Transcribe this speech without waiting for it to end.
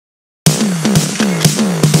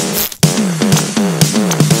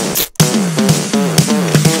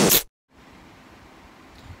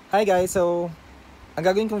Hi guys! So, ang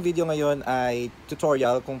gagawin kong video ngayon ay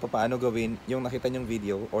tutorial kung paano gawin yung nakita nyong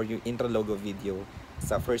video or yung intro logo video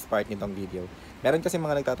sa first part nitong video. Meron kasi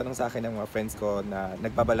mga nagtatanong sa akin ng mga friends ko na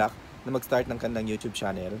nagbabalak na mag-start ng kanilang YouTube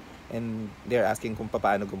channel and they're asking kung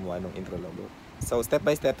paano gumawa ng intro logo. So, step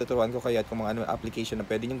by step, tuturuan ko kayo at kung mga ano application na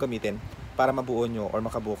pwede nyong gamitin para mabuo nyo or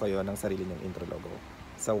makabuo kayo ng sarili nyong intro logo.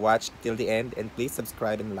 So, watch till the end and please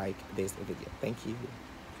subscribe and like this video. Thank you!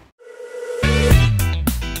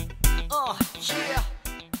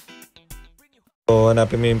 So,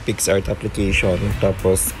 hanapin mo yung Picsart application,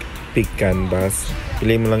 tapos pick canvas,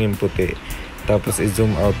 pili mo lang yung puti, tapos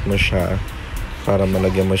i-zoom out mo siya para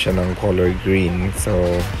malagyan mo siya ng color green. So,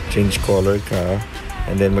 change color ka,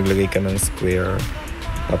 and then maglagay ka ng square,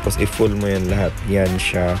 tapos i-full mo yan lahat, yan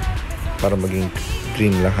siya, para maging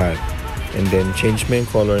green lahat. And then, change mo yung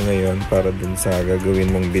color ngayon para dun sa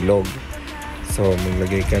gagawin mong bilog. So,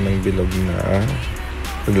 maglagay ka ng bilog na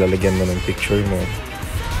paglalagyan mo ng picture mo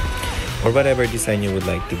or whatever design you would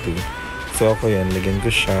like to do. So ako yan, lagyan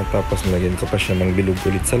ko siya, tapos lagyan ko pa siya ng bilog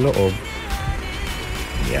ulit sa loob.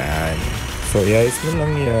 Yan. So iayos mo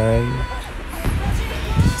lang yan.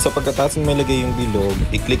 So pagkatapos mo ilagay yung bilog,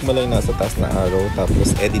 i-click mo lang yung nasa taas na arrow,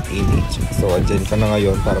 tapos edit image. So andyan ka na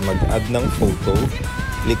ngayon para mag-add ng photo.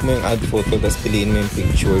 Click mo yung add photo, tapos piliin mo yung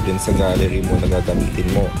picture dun sa gallery mo na gagamitin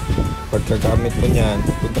mo. Pagkagamit mo niyan,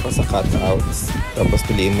 punta ka sa cutouts, tapos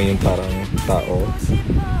piliin mo yung parang tao.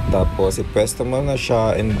 Tapos ipwesto mo na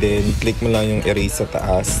siya, and then click mo lang yung erase sa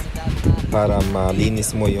taas para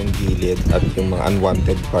malinis mo yung gilid at yung mga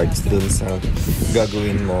unwanted parts dun sa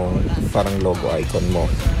gagawin mo parang logo icon mo.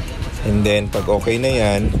 And then pag okay na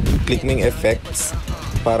yan, click mo yung effects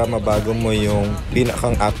para mabago mo yung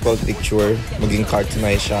pinakang actual picture, maging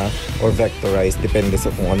cartoonize siya or vectorize, depende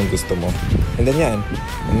sa kung anong gusto mo. And then yan,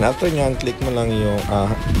 and after nyan, click mo lang yung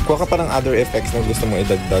kuha ka pa ng other effects na gusto mong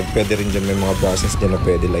idagdag. Pwede rin dyan, may mga brushes dyan na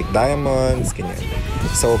pwede, like diamonds, ganyan.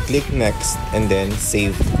 So click next and then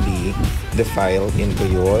save the file into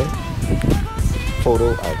your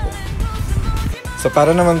photo album. So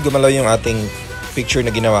para naman gumalaw yung ating picture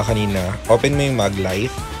na ginawa kanina, open mo yung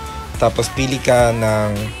Maglife, tapos pili ka ng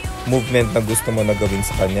movement na gusto mo na gawin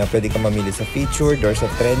sa kanya. Pwede ka mamili sa featured or sa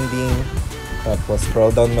trending. Tapos scroll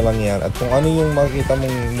down mo lang yan. At kung ano yung makikita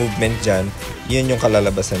mong movement dyan, yun yung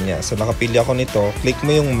kalalabasan niya. So nakapili ako nito. Click mo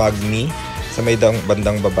yung Magni sa may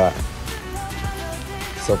bandang baba.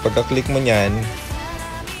 So pagka-click mo yan,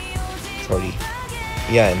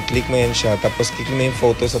 yan, click mo yan siya. Tapos click mo yung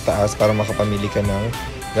photo sa taas para makapamili ka ng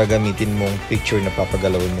gagamitin mong picture na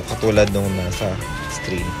papagalawin mo. Katulad nung nasa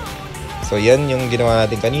screen. So yan yung ginawa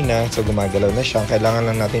natin kanina. So gumagalaw na siya. Kailangan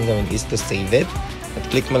lang natin gawin is to save it. At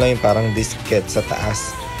click mo lang yung parang diskette sa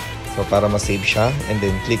taas. So para ma-save siya. And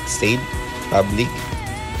then click save, public.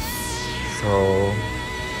 So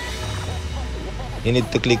you need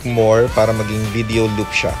to click more para maging video loop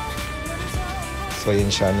siya. So yun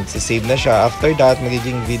siya. Nagsisave na siya. After that,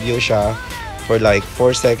 magiging video siya for like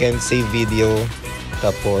 4 seconds. Save video.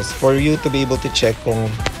 Tapos for you to be able to check kung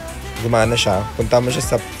gumana siya, punta mo siya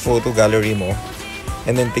sa photo gallery mo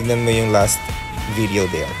and then tignan mo yung last video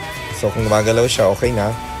there. So kung gumagalaw siya, okay na,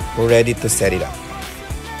 we're ready to set it up.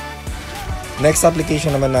 Next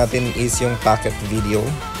application naman natin is yung Pocketvideo,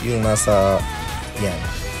 yung nasa yan.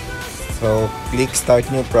 So click start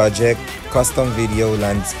new project, custom video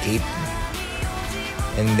landscape,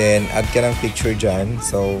 and then add ka ng picture dyan.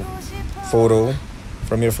 So photo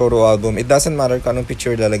from your photo album. It doesn't matter kung anong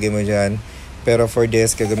picture lalagay mo dyan. Pero for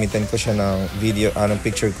this, gagamitin ko siya ng video, ng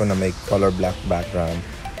picture ko na may color black background.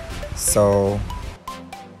 So,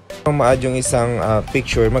 kung ma-add yung isang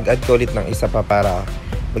picture, mag-add ko ulit ng isa pa para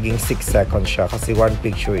maging 6 seconds siya. Kasi one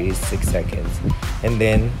picture is 6 seconds. And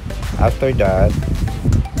then, after that,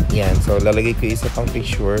 yan. So, lalagay ko isa pang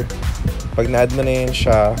picture. Pag na-add mo na yun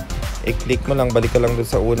siya, i-click mo lang, balik ka lang dun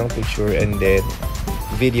sa unang picture, and then,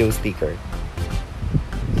 video sticker.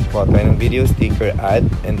 Kuha tayo ng video sticker, add,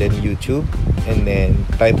 and then YouTube, and then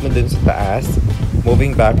type mo dun sa taas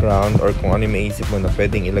moving background or kung ano yung maisip mo na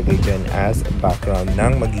pwedeng ilagay dyan as background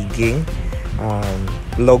ng magiging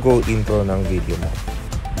logo intro ng video mo.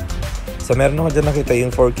 So meron ako dyan nakita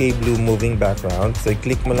yung 4K blue moving background. So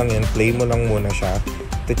i-click mo lang yan, play mo lang muna siya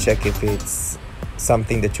to check if it's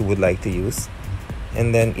something that you would like to use.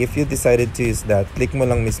 And then if you decided to use that, click mo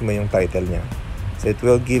lang mismo yung title niya. So it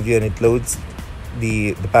will give you, and it loads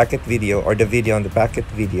the Pocketvideo or the video on the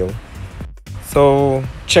Pocketvideo. So,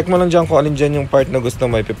 check mo lang dyan kung alin dyan yung part na gusto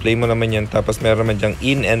mo. Ipi-play mo naman yan. Tapos meron man dyang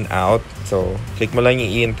in and out. So, click mo lang yung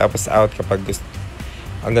in tapos out kapag gusto.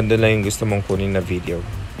 Hanggang doon lang yung gusto mong kunin na video.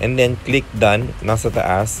 And then, click done. Nasa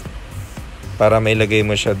taas. para may lagay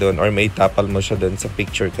mo siya doon or may tapal mo siya doon sa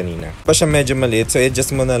picture kanina. Pa siya medyo maliit, so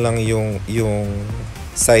adjust mo na lang yung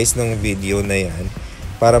size ng video na yan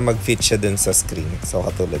para mag-fit siya doon sa screen. So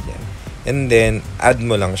katulad yan. And then add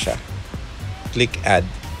mo lang siya. Click add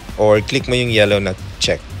or click mo yung yellow na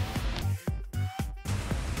check.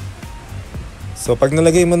 So pag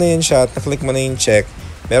nalagay mo na yan siya at na-click mo na yung check,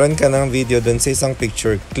 meron ka ng video doon sa isang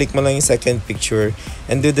picture. Click mo lang yung second picture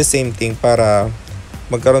and do the same thing para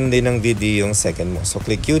magkaroon din ng video yung second mo. So,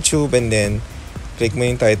 click YouTube and then click mo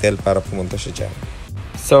yung title para pumunta siya dyan.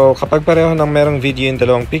 So, kapag pareho nang merong video yung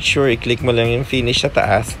dalawang picture, i-click mo lang yung finish sa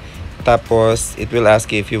taas. Tapos, it will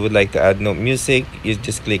ask you if you would like to add no music. You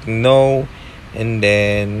just click no and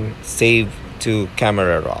then save to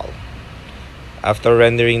camera roll. After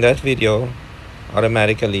rendering that video,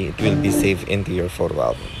 automatically, it will be saved into your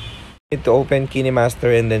photo album. You need to open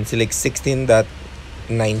Kinemaster and then select 16:9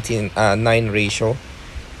 ratio.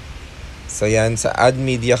 So yan, sa add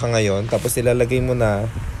media ka ngayon, tapos ilalagay mo na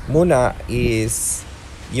muna is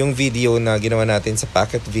yung video na ginawa natin sa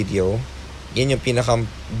Pocketvideo. Yan yung pinaka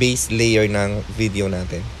base layer ng video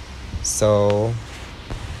natin. So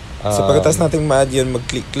pagkatapos natin ma-add yun,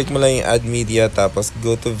 mag-click mo lang yung add media, tapos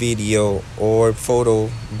go to video or photo,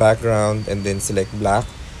 background, and then select black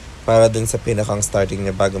para dun sa pinakang starting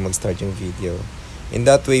niya bago mag-start yung video. In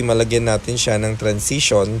that way, malagyan natin siya ng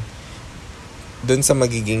transition dun sa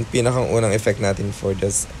magiging pinakang unang effect natin for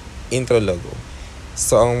this intro logo.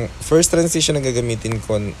 So, ang first transition na gagamitin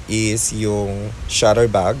ko is yung shutter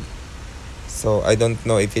bag. So, I don't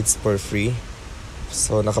know if it's for free.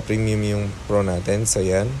 So, naka-premium yung pro natin. So,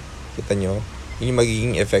 yan. Kita nyo. Yun yung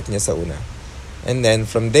magiging effect niya sa una. And then,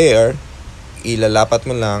 from there, ilalapat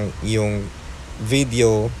mo lang yung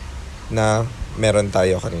video na meron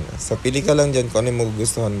tayo kanina. So, pili ka lang dyan kung ano yung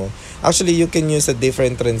magugustuhan mo. Actually, you can use a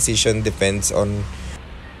different transition depends on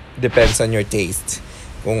your taste.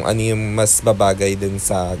 Kung ano yung mas babagay dun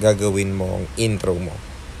sa gagawin mong intro mo.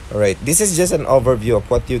 Alright, this is just an overview of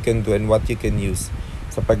what you can do and what you can use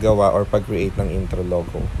sa paggawa or pag-create ng intro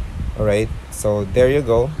logo. Alright, so there you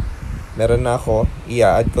go. Meron na ako.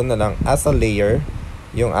 I-add ko na lang as a layer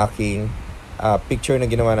yung aking picture na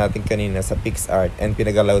ginawa natin kanina sa Picsart and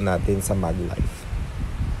pinagalaw natin sa Maglife.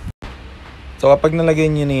 So kapag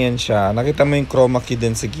nalagay nyo na yan siya, nakita mo yung chroma key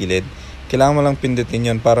dun sa gilid, kailangan mo lang pindutin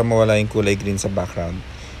yun para mawala yung kulay green sa background.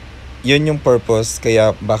 Yun yung purpose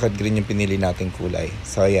kaya bakit green yung pinili nating kulay.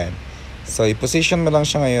 So ayan. So i-position mo lang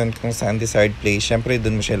siya ngayon kung saan desired place. Syempre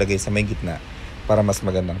dun mo siya ilagay sa may gitna para mas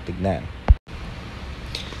magandang tignan.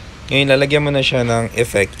 Ngayon lalagyan mo na siya ng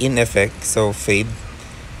effect, in effect. So fade,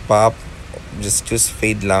 pop, just choose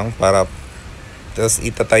fade lang para tapos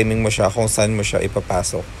ita-timing mo siya kung saan mo siya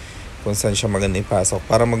ipapasok, kung saan siya maganda ipasok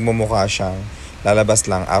para magmumukha siyang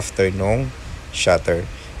lalabas lang after nung shutter.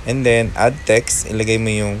 And then add text, ilagay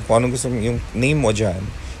mo yung kung anong gusto mo, yung name mo dyan.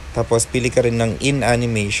 Tapos pili ka rin ng in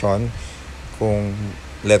animation kung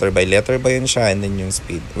letter by letter ba yun siya, and then yung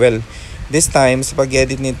speed. Well, this time sa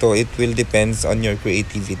pag-edit nito, it will depends on your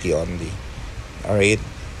creativity only. Alright?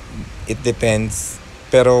 It depends.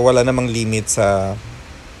 Pero wala namang limit sa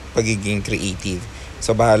pagiging creative.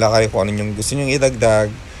 So, bahala kayo kung ano yung gusto nyo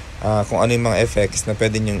idagdag, kung ano yung mga effects na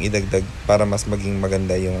pwede nyo idagdag para mas maging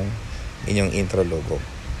maganda yung inyong intro logo.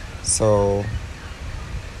 So,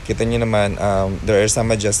 kita nyo naman, there are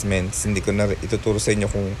some adjustments. Hindi ko na ituturo sa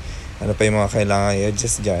inyo kung ano pa yung mga kailangan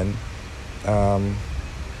i-adjust dyan.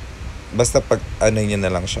 Basta pag ano nyo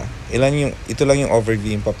na lang siya. Ito lang yung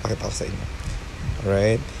overview yung papakita ko sa inyo.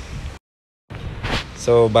 Alright?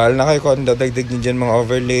 So, bahal na kayo kung dadagdag nyo dyan mga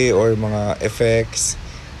overlay or mga effects.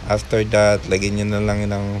 After that, lagyan nyo na lang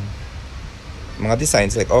ng mga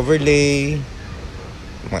designs like overlay,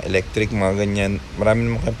 mga electric, mga ganyan. Marami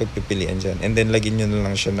naman kayong pagpipilian dyan. And then, lagyan nyo na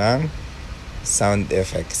lang siya ng sound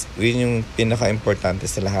effects. Yun yung pinaka-importante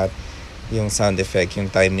sa lahat. Yung sound effect, yung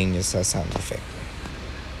timing nyo sa sound effect.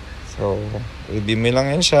 So, review mo lang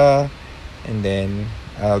yan siya. And then,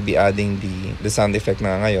 I'll be adding the sound effect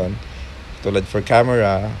na ngayon. Tulad for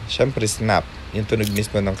camera, syempre snap. Yung tunog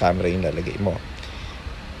mismo ng camera yung lalagay mo.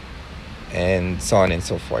 And so on and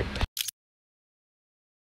so forth.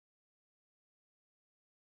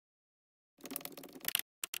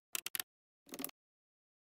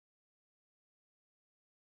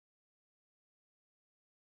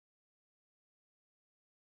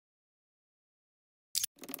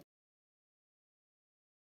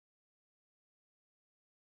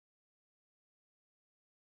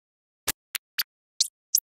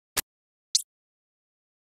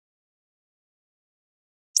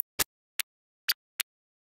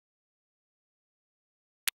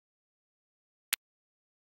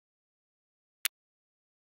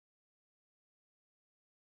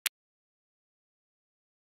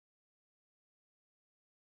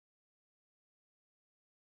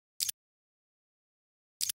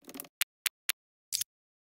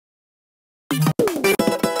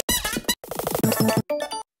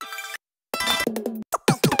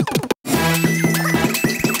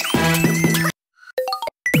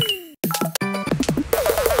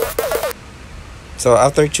 So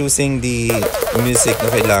after choosing the music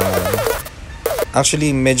na kailangan,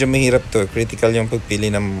 actually medyo mahirap to. Critical yung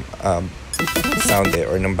pagpili ng sound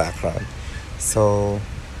or ng background. So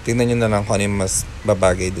tingnan nyo na lang kung ano yung mas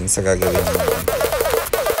babagay dun sa gagawin natin.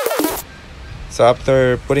 So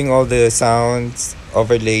after putting all the sounds,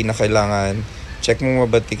 overlay na kailangan, check mo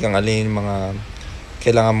mabuti kung alin yung mga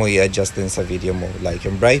kailangan mo i-adjust din sa video mo. Like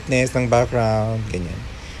yung brightness ng background, ganyan.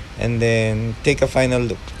 And then take a final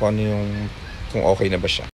look kung okay na ba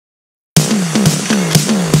siya.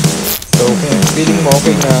 So kung feeling mo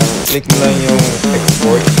okay na, click mo lang yung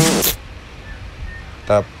export.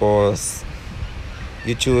 Tapos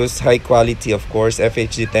you choose high quality, of course,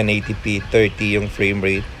 FHD 1080p 30 yung frame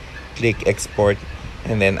rate. Click export,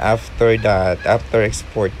 and then after that, after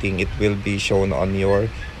exporting, it will be shown on your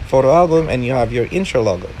photo album and you have your intro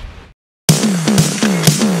logo.